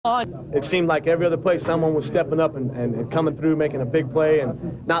It seemed like every other play someone was stepping up and coming through, making a big play,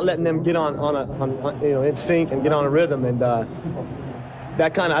 and not letting them get on in sync and get on a rhythm. And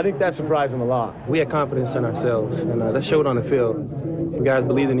I think that surprised them a lot. We had confidence in ourselves, and that showed on the field. You guys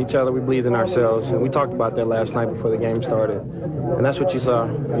believed in each other, we believed in ourselves, and we talked about that last night before the game started. And that's what you saw.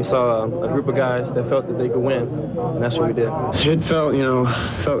 You saw a group of guys that felt that they could win, and that's what we did. It felt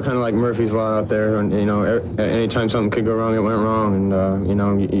kind of like Murphy's Law out there. And, anytime something could go wrong, it went wrong.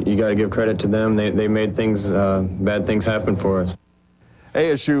 And, you got to give credit to them. They made bad things happen for us.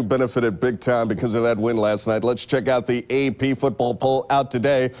 ASU benefited big time because of that win last night. Let's check out the AP football poll out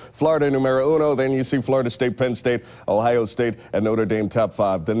today. Florida numero uno, then you see Florida State, Penn State, Ohio State, and Notre Dame top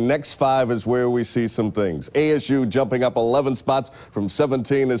 5. The next 5 is where we see some things. ASU jumping up 11 spots from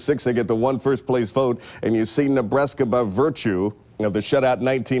 17 to 6. They get the 1 first-place vote. And you see Nebraska, by virtue of the shutout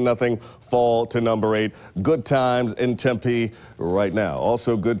 19-0 fall to number 8. Good times in Tempe right now.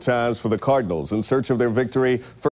 Also good times for the Cardinals in search of their victory.